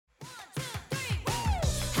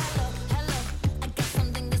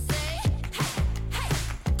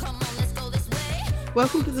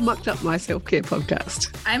Welcome to the Mucked Up My Self-Care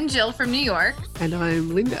podcast. I'm Jill from New York. And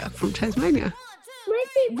I'm Linda from Tasmania.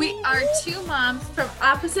 We are two moms from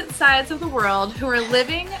opposite sides of the world who are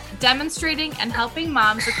living, demonstrating, and helping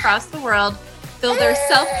moms across the world build their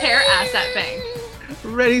self-care asset bank.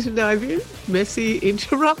 Ready to dive in? Messy,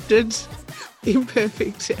 interrupted,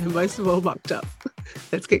 imperfect, and most of all mucked up.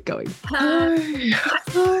 Let's get going.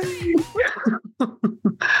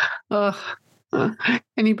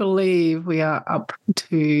 Can you believe we are up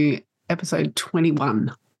to episode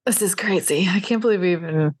 21? This is crazy. I can't believe we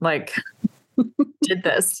even did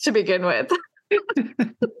this to begin with.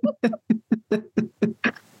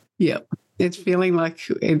 Yep. It's feeling like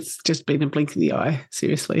it's just been a blink of the eye.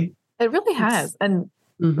 Seriously. It really has. And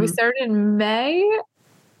we started in May.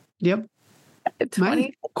 Yep.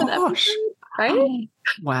 20. Gosh. Right? Oh,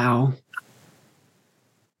 wow.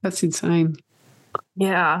 That's insane.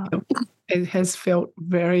 Yeah. It has felt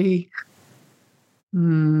very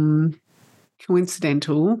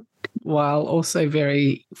coincidental while also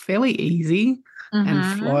fairly easy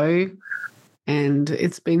and flow. And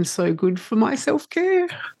it's been so good for my self-care.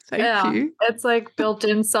 Thank you. It's like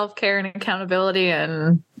built-in self-care and accountability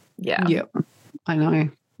and Yep. I know.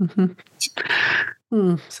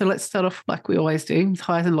 So let's start off like we always do, with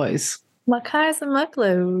highs and lows. Muck highs and muck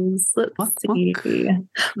lows. Let's see.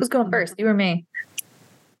 Who's going first? You or me?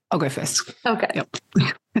 I'll go first. Okay. Yep.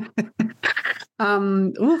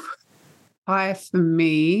 Hi for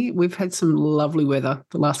me. We've had some lovely weather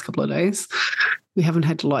the last couple of days. We haven't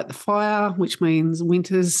had to light the fire, which means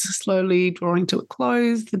winter's slowly drawing to a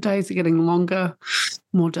close. The days are getting longer,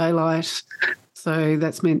 more daylight. So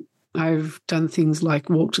that's meant I've done things like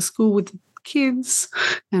walk to school with the kids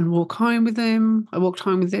and walk home with them. I walked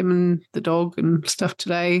home with them and the dog and stuff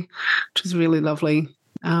today, which was really lovely.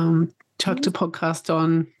 Chucked a podcast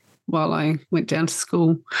on while I went down to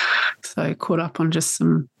school. So caught up on just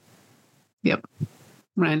some,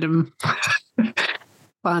 random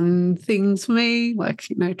fun things for me, like,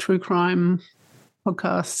 true crime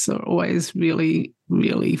podcasts are always really,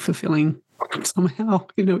 really fulfilling somehow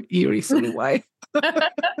in an eerie sort of way.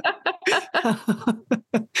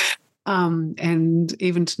 And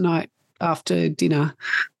even tonight after dinner,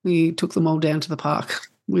 we took them all down to the park.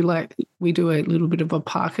 We do a little bit of a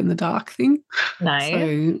park in the dark thing. Nice.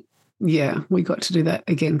 So, we got to do that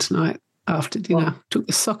again tonight after dinner. Cool. Took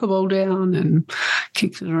the soccer ball down and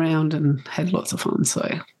kicked it around and had lots of fun. So,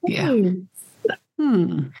 yeah.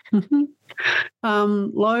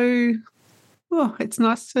 Low, it's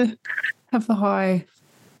nice to have the high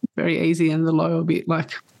very easy and the low a bit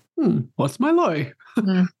like, what's my low?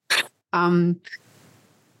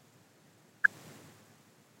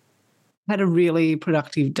 Had a really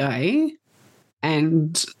productive day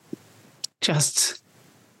and just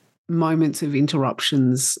moments of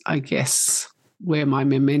interruptions, I guess, where my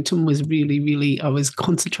momentum was really, I was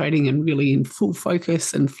concentrating and really in full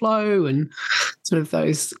focus and flow, and sort of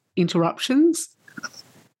those interruptions.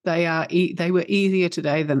 They were easier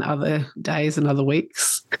today than other days and other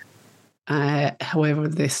weeks. However,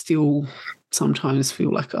 they still sometimes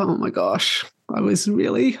feel like, oh my gosh, I was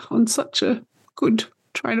really on such a good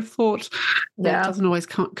train of thought. That doesn't always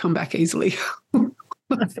come back easily.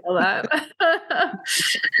 I feel that.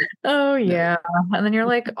 Oh, yeah. And then you're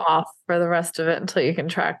off for the rest of it until you can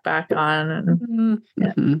track back on.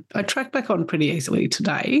 I tracked back on pretty easily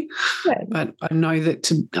today, but I know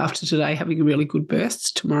that after today having a really good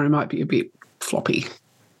burst, tomorrow might be a bit floppy.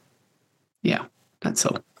 Yeah, that's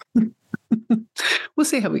all. We'll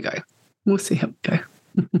see how we go. What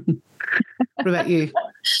about you?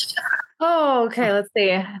 Oh, okay. Let's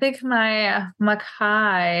see. I think my muck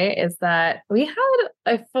high is that we had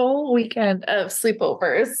a full weekend of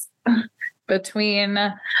sleepovers between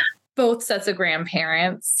both sets of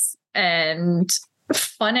grandparents and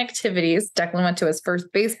fun activities. Declan went to his first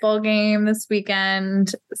baseball game this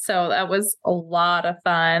weekend, so that was a lot of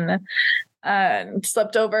fun.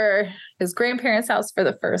 Slept over his grandparents' house for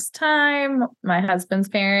the first time, my husband's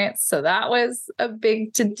parents. So that was a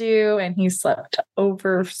big to do. And he slept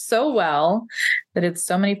over so well that it's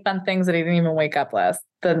so many fun things that he didn't even wake up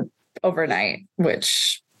overnight,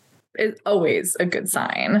 which is always a good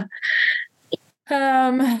sign.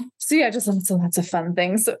 Just lots of fun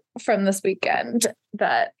things from this weekend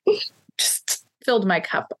that just filled my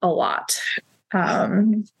cup a lot.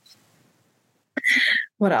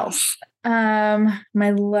 What else?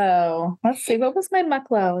 My low. Let's see. What was my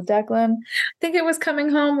muck low, Declan? I think it was coming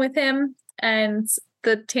home with him and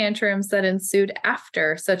the tantrums that ensued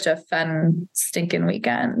after such a fun, stinking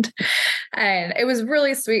weekend. And it was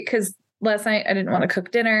really sweet because last night I didn't want to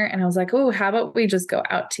cook dinner, and I was like, oh, how about we just go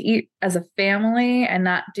out to eat as a family and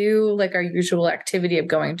not do like our usual activity of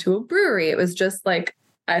going to a brewery. It was just like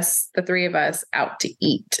us, the three of us, out to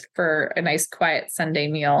eat for a nice quiet Sunday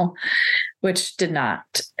meal, which did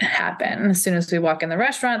not happen. As soon as we walk in the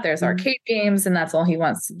restaurant, there's arcade games, and that's all he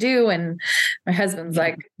wants to do. And my husband's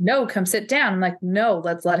like, no, come sit down. I'm like, no,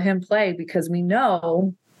 let's let him play, because we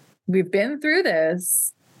know we've been through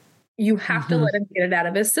this. You have to let him get it out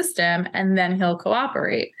of his system, and then he'll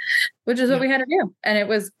cooperate, which is what we had to do. And it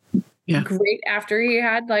was great after he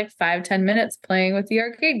had like 5-10 minutes playing with the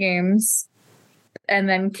arcade games, and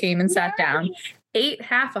then came and sat down, ate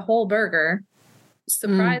half a whole burger,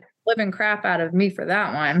 surprised living crap out of me for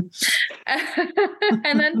that one,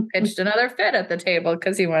 and then pitched another fit at the table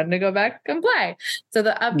because he wanted to go back and play. So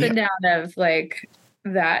the up and down of like,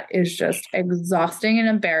 that is just exhausting and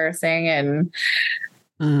embarrassing. And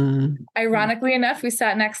ironically enough, we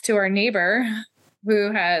sat next to our neighbor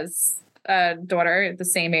who has a daughter the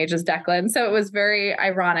same age as Declan. So it was very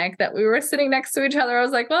ironic that we were sitting next to each other. I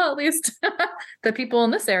was like, well, at least the people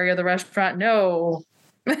in this area of the restaurant know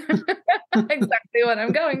exactly what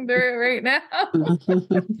I'm going through right now.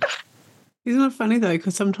 Isn't it funny though?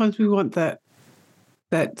 Because sometimes we want that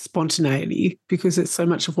spontaneity, because it's so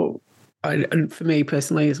much of what and for me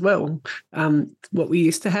personally as well, what we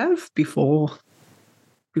used to have before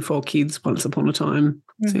kids, once upon a time,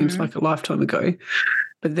 seems like a lifetime ago.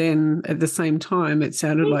 But then at the same time, it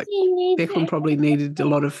sounded like Declan probably needed a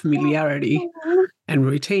lot of familiarity and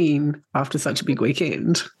routine after such a big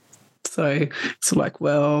weekend. So it's like,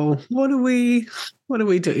 well, what do we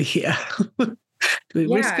do here? Do we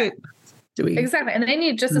risk it? Do we? Exactly. And they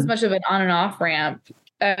need just as much of an on and off ramp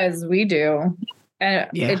as we do. And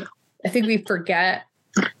I think we forget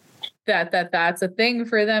that that's a thing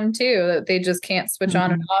for them too, that they just can't switch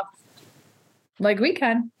on and off like we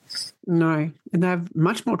can. No, and they have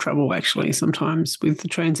much more trouble actually sometimes with the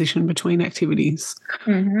transition between activities.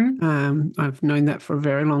 I've known that for a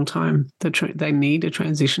very long time. They need a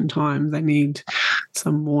transition time. They need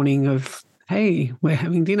some warning of, hey, we're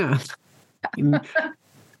having dinner in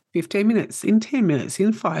 15 minutes, in 10 minutes,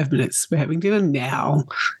 in 5 minutes. We're having dinner now.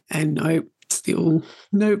 And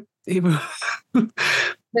nope.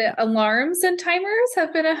 The alarms and timers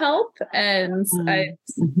have been a help, and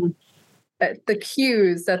the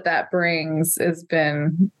cues that brings has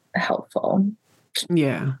been helpful.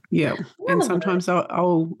 Yeah. And sometimes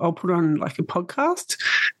I'll put on like a podcast,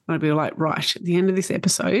 and I'll be like, right, at the end of this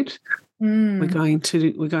episode, we're going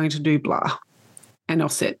to do blah, and I'll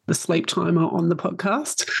set the sleep timer on the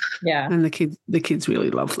podcast. Yeah, and the kids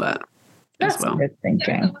really love that. That's as well. Good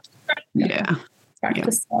thinking. Yeah.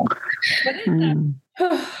 Practice.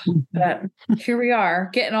 But here we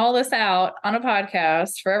are, getting all this out on a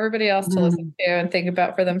podcast for everybody else to listen to and think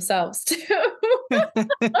about for themselves too.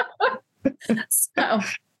 So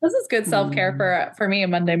this is good self-care for me, a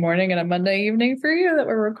Monday morning and a Monday evening for you that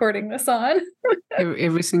we're recording this on.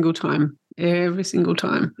 every single time.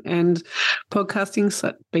 And podcasting's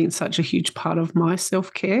been such a huge part of my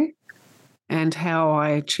self-care and how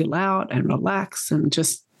I chill out and relax, and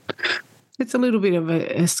just it's a little bit of an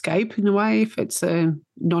escape in a way if it's a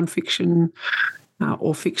non-fiction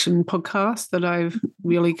or fiction podcast that I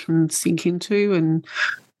really can sink into and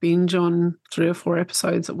binge on 3 or 4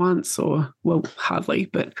 episodes at once, or, well, hardly,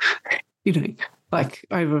 but, like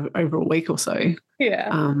over a week or so. Yeah.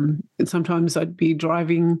 And sometimes I'd be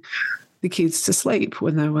driving the kids to sleep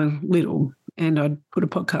when they were little, and I'd put a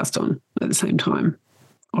podcast on at the same time.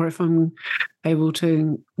 Or if I'm able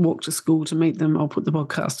to walk to school to meet them, I'll put the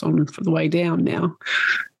podcast on for the way down now,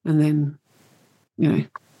 and then,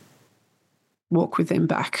 walk with them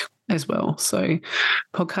back as well. So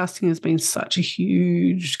podcasting has been such a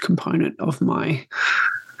huge component of my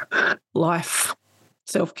life,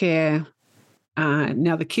 self-care.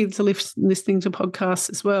 Now the kids are listening to podcasts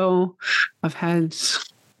as well. I've had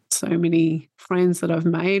so many friends that I've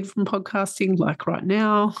made from podcasting, like right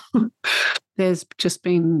now. There's just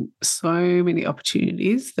been so many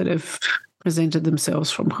opportunities that have presented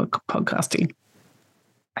themselves from podcasting.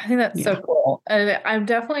 I think that's so cool. I'm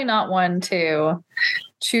definitely not one to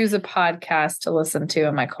choose a podcast to listen to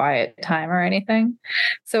in my quiet time or anything.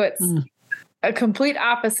 So it's a complete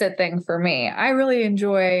opposite thing for me. I really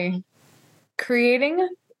enjoy creating,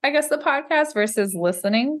 I guess, the podcast versus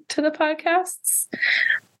listening to the podcasts.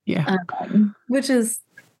 Yeah. Which is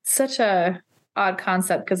such a odd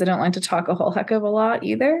concept because I don't like to talk a whole heck of a lot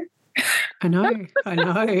either. I know. I don't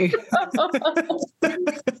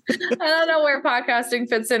know where podcasting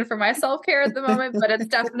fits in for my self-care at the moment, but it's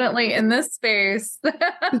definitely in this space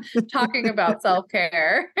talking about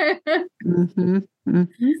self-care.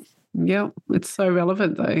 Yeah, it's so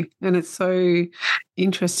relevant though. And it's so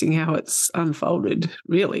interesting how it's unfolded,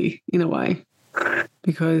 really, in a way,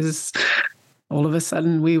 because all of a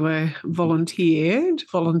sudden we were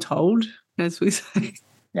voluntold, as we say,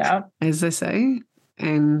 as they say.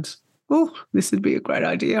 And, oh, this would be a great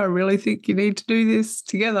idea. I really think you need to do this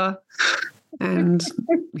together. And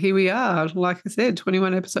here we are, like I said,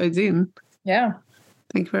 21 episodes in. Yeah.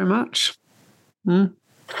 Thank you very much. Mm.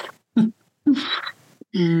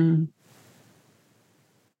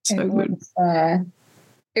 So good.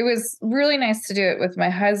 It was really nice to do it with my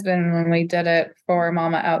husband when we did it for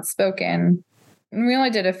Mama Outspoken. And we only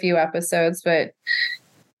did a few episodes, but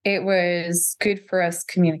it was good for us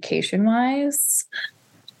communication wise.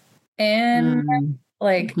 And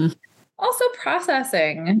also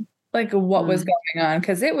processing like what was going on,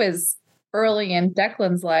 because it was early in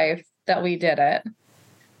Declan's life that we did it.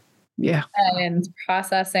 Yeah. And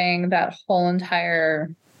processing that whole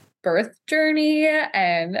entire birth journey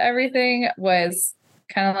and everything was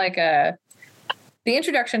kind of like the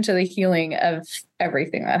introduction to the healing of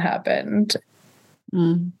everything that happened.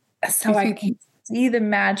 So I can see the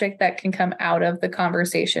magic that can come out of the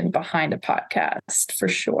conversation behind a podcast for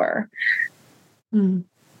sure. Do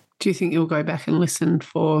you think you'll go back and listen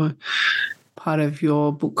for part of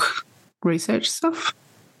your book research stuff?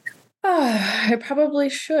 I probably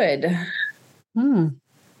should.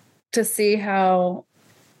 To see how,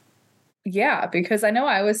 because I know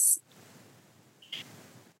I'm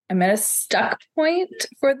at a stuck point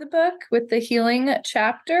for the book with the healing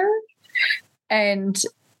chapter. And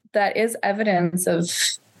that is evidence of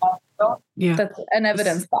that's an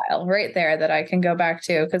evidence file right there that I can go back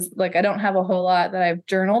to, because like I don't have a whole lot that I've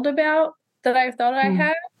journaled about that I thought I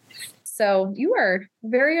had. So you are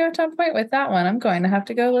very on point with that one. I'm going to have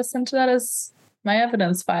to go listen to that as my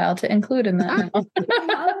evidence file to include in that now.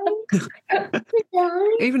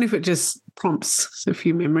 Even if it just prompts a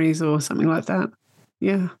few memories or something like that.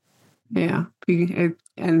 Yeah. Yeah.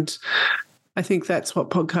 And I think that's what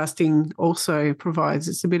podcasting also provides.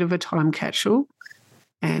 It's a bit of a time capsule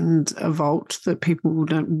and a vault that people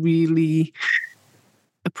don't really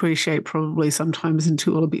appreciate probably sometimes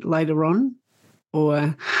until a bit later on,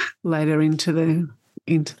 or later into the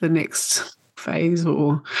next phase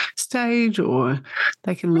or stage, or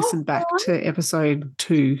they can listen back to episode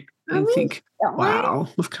 2 and think, wow,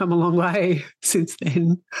 we've come a long way since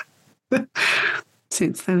then.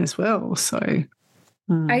 Since then as well. So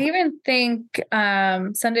I even think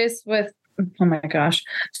Stories with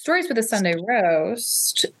a Sunday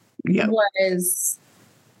Roast was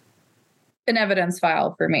an evidence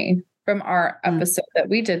file for me from our episode that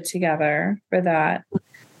we did together for that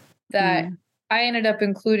I ended up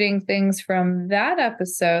including things from that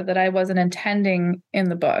episode that I wasn't intending in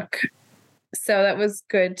the book. So that was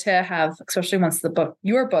good to have, especially once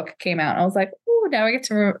your book came out. I was like, oh, now I get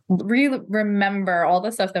to remember all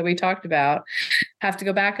the stuff that we talked about. Have to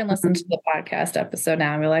go back and listen to the podcast episode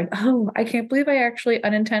now and be like, oh, I can't believe I actually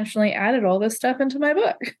unintentionally added all this stuff into my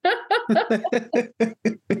book.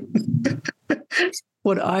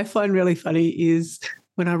 What I find really funny is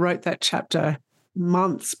when I wrote that chapter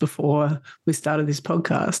months before we started this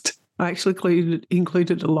podcast, I actually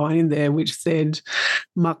included a line in there which said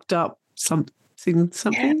mucked up something.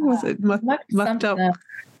 Was it mucked up?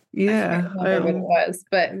 Yeah. I don't remember what it was,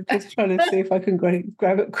 but just trying to see if I can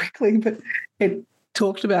grab it quickly, but it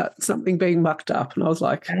talked about something being mucked up, and I was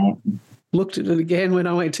like, looked at it again when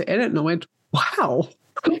I went to edit, and I went, wow,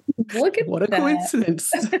 look at what a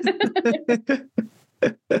coincidence.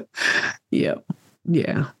 Yeah.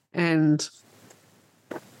 And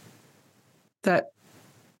that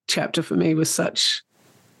chapter for me was such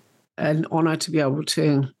an honor to be able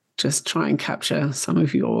to just try and capture some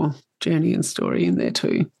of your journey and story in there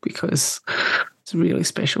too, because it's really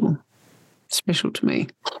special to me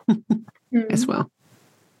as well.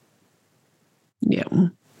 Yeah.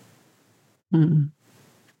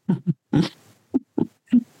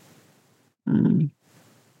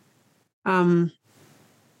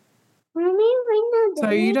 So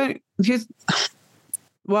you don't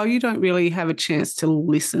you don't really have a chance to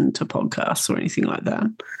listen to podcasts or anything like that.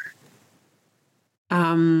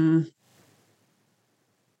 I'm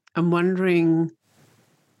wondering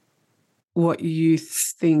what you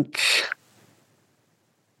think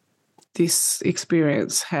this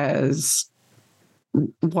experience has.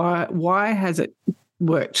 Why has it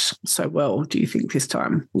worked so well, do you think, this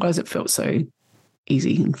time? Why has it felt so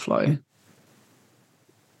easy and flow?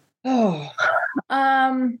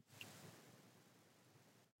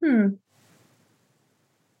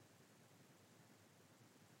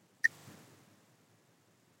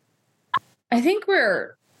 I think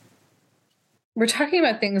we're we're talking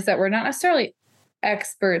about things that we're not necessarily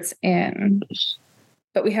experts in,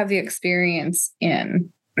 but we have the experience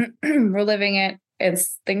in. We're living it.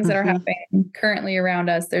 It's things that are happening currently around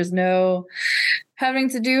us. There's no having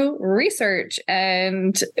to do research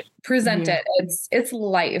and present it. It's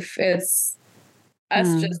life. It's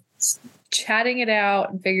us just chatting it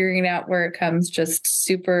out and figuring it out where it comes just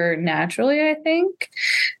super naturally, I think.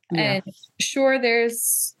 And sure,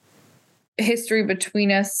 there's history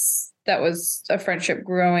between us that was a friendship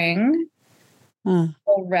growing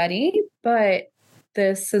already, but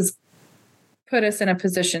this has put us in a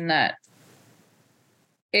position that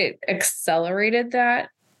it accelerated that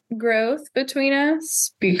growth between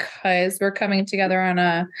us because we're coming together on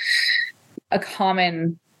a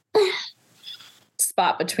common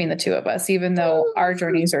spot between the two of us, even though our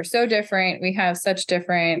journeys are so different. We have such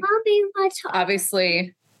different,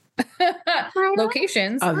 obviously,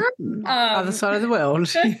 locations. Other side of the world.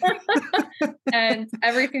 And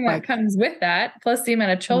everything that comes with that, plus the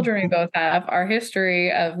amount of children we both have, our history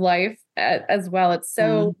of life as well. It's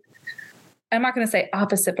so, I'm not going to say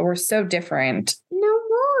opposite, but we're so different. No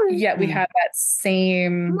more. Yet we have that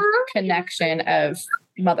same connection of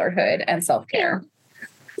motherhood and self-care.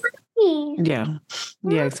 Yeah,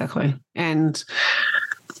 exactly. And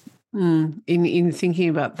in thinking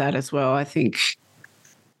about that as well, I think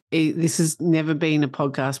this has never been a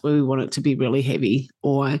podcast where we want it to be really heavy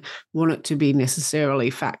or want it to be necessarily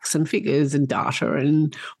facts and figures and data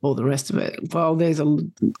and all the rest of it. Well, there's a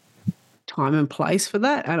time and place for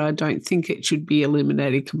that, and I don't think it should be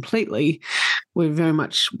eliminated completely. We're very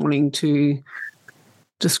much wanting to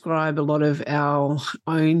describe a lot of our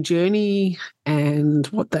own journey and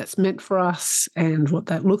what that's meant for us and what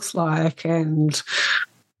that looks like, and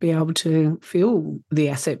be able to fill the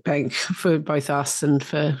asset bank for both us and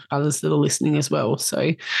for others that are listening as well.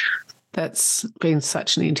 So that's been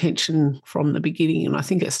such an intention from the beginning, and I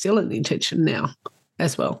think it's still an intention now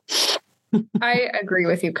as well. I agree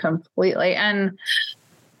with you completely. And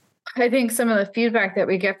I think some of the feedback that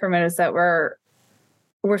we get from it is that we're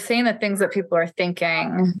saying the things that people are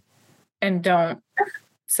thinking and don't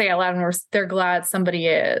say out loud, and they're glad somebody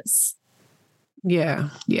is. Yeah.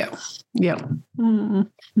 And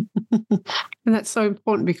that's so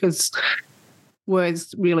important because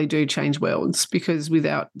words really do change worlds, because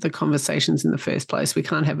without the conversations in the first place, we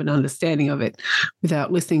can't have an understanding of it.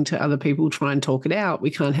 Without listening to other people try and talk it out, we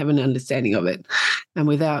can't have an understanding of it. And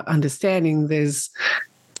without understanding, there's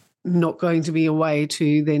not going to be a way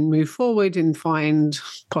to then move forward and find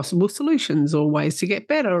possible solutions or ways to get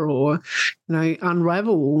better, or,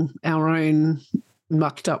 unravel our own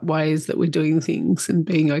mucked up ways that we're doing things and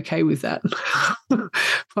being okay with that.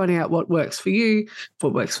 Finding out what works for you,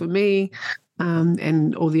 what works for me,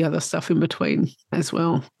 and all the other stuff in between as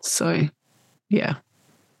well. So, yeah,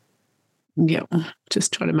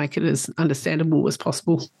 just try to make it as understandable as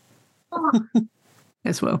possible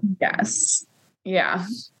as well. Yes. Yeah.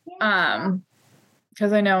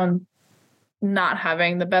 Because I know not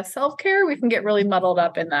having the best self-care, we can get really muddled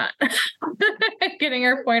up in that. Getting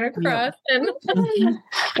our point across. Yep. And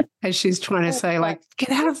as she's trying to say, like,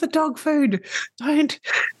 get out of the dog food. Don't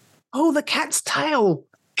pull the cat's tail.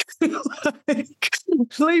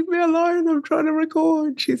 Leave me alone. I'm trying to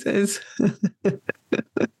record, she says.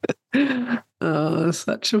 Oh,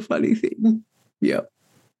 such a funny thing. Yep.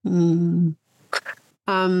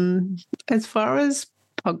 As far as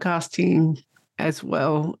podcasting as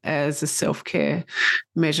well as a self-care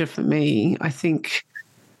measure for me, I think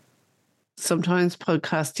sometimes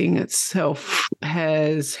podcasting itself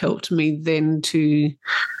has helped me then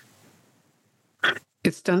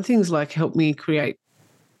it's done things like help me create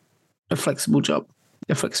a flexible job,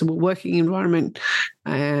 a flexible working environment,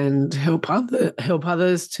 and help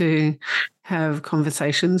others to have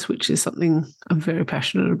conversations, which is something I'm very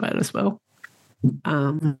passionate about as well.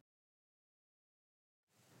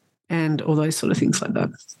 And all those sort of things like that.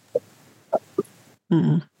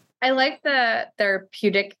 I like the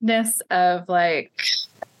therapeuticness of like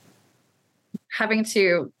having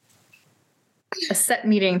a set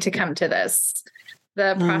meeting to come to this.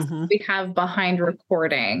 The process we have behind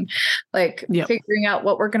recording, like figuring out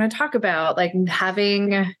what we're going to talk about, like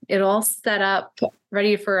having it all set up,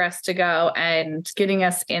 ready for us to go, and getting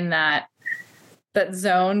us in that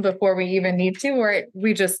zone before we even need to, where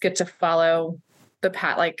we just get to follow the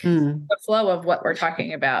path, like the flow of what we're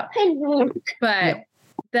talking about. But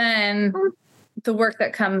then the work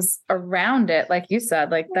that comes around it, like you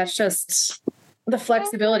said, like that's just the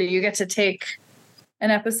flexibility. You get to take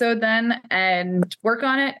an episode then and work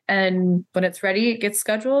on it, and when it's ready, it gets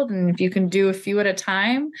scheduled. And if you can do a few at a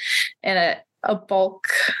time and a bulk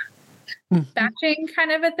batching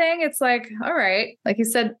kind of a thing. It's like, all right, like you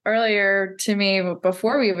said earlier to me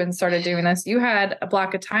before we even started doing this, you had a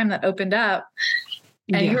block of time that opened up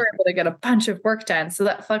and you were able to get a bunch of work done. So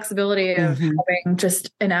that flexibility of having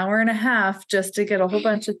just an hour and a half just to get a whole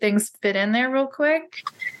bunch of things fit in there real quick.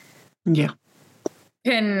 Yeah.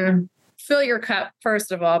 Can fill your cup,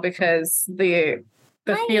 first of all, because the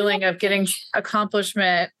feeling of getting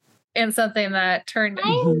accomplishment in something that turned a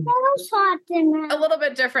little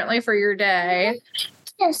bit differently for your day.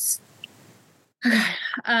 Yes.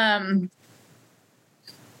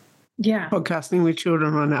 Yeah. Podcasting with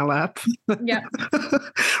children on our lap. Yeah.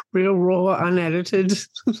 Real raw, unedited.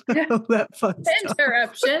 All that fun stuff.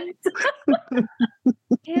 Interruptions.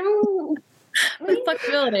 With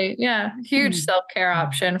flexibility. Yeah. Huge self-care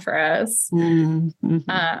option for us.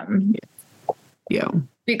 Yeah.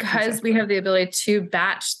 Because we have the ability to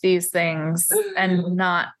batch these things and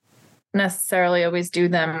not necessarily always do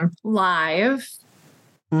them live.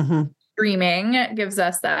 Streaming gives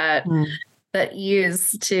us that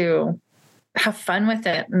ease to have fun with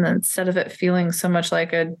it, and instead of it feeling so much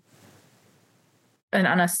like an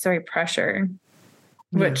unnecessary pressure,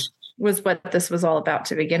 which was what this was all about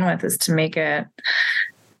to begin with, is to make it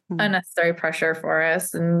unnecessary pressure for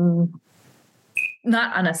us, and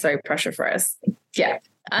not unnecessary pressure for us. Yeah.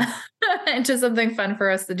 Into something fun for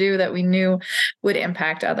us to do that we knew would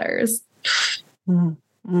impact others.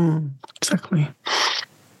 Exactly.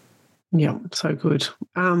 Yeah, so good.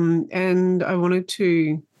 And I wanted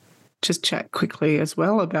to just chat quickly as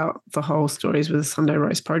well about the whole Stories with a Sunday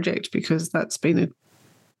Roast project, because that's been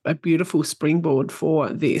a beautiful springboard for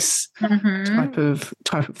this type of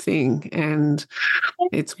thing. And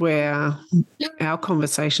it's where our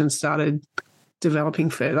conversation started developing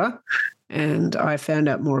further. And I found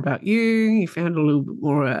out more about you. You found a little bit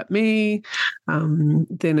more about me.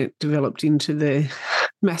 Then it developed into the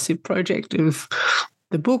massive project of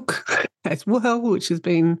the book as well, which has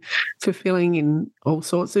been fulfilling in all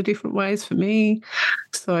sorts of different ways for me.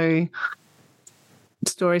 So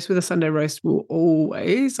Stories with a Sunday Roast will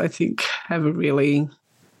always, I think, have a really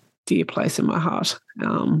dear place in my heart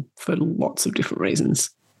for lots of different reasons.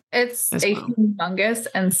 It's a humongous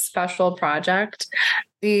and special project.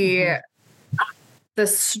 The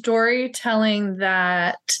storytelling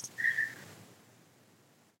that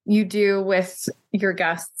you do with your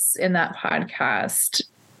guests in that podcast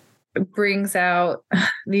brings out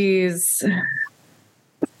these,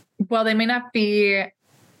 well, they may not be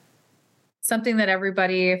something that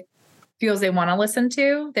everybody feels they want to listen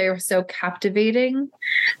to. They're so captivating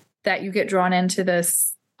that you get drawn into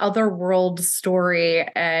this other world story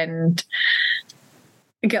and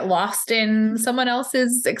get lost in someone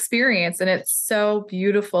else's experience. And it's so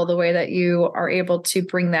beautiful the way that you are able to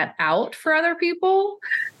bring that out for other people.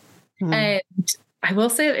 And I will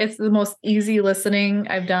say it's the most easy listening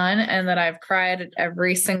I've done, and that I've cried at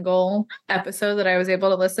every single episode that I was able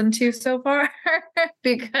to listen to so far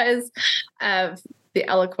because of the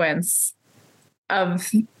eloquence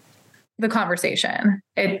of the conversation.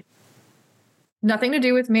 It nothing to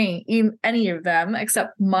do with me, any of them,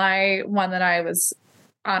 except my one that I was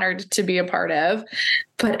honored to be a part of.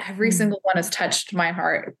 But every single one has touched my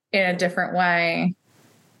heart in a different way.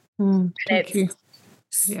 Thank you.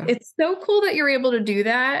 Yeah. It's so cool that you're able to do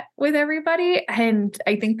that with everybody. And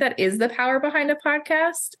I think that is the power behind a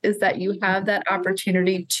podcast, is that you have that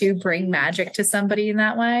opportunity to bring magic to somebody in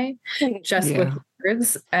that way, just with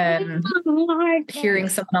words and hearing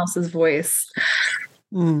someone else's voice.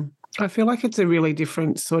 I feel like it's a really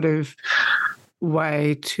different sort of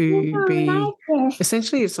way to be.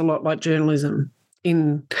 Essentially, it's a lot like journalism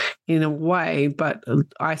in a way, but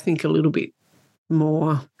I think a little bit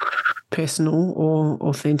more personal or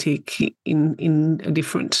authentic in a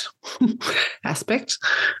different aspect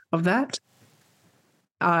of that.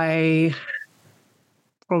 I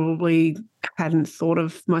probably hadn't thought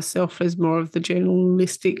of myself as more of the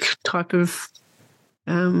journalistic type of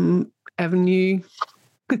avenue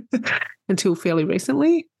until fairly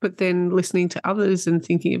recently, but then listening to others and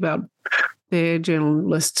thinking about their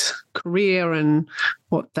journalist career and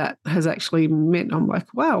what that has actually meant, I'm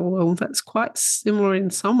like, wow, well, that's quite similar in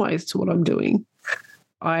some ways to what I'm doing.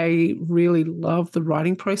 I really love the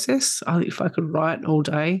writing process. If I could write all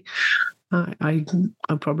day, I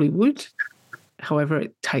probably would. However,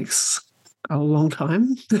 it takes a long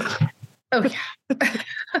time. Oh, yeah.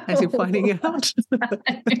 As you're finding out.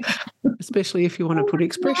 Especially if you want to put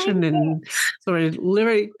expression and sort of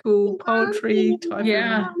lyrical poetry type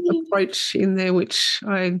of approach in there, which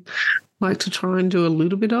I like to try and do a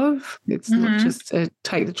little bit of. It's not just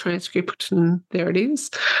take the transcript and there it is.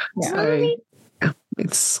 Yeah. So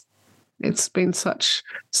it's it's been such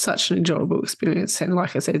an enjoyable experience, and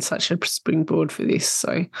like I said, such a springboard for this.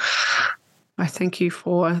 So I thank you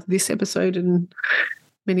for this episode and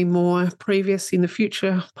many more previous in the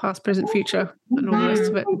future, past, present, future, and all the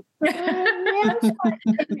rest of it.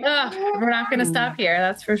 We're not going to stop here,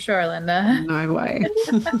 that's for sure, Linda. No way.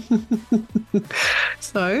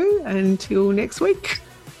 So until next week.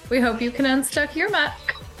 We hope you can unstuck your muck.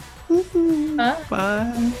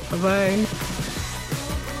 Bye. Bye-bye.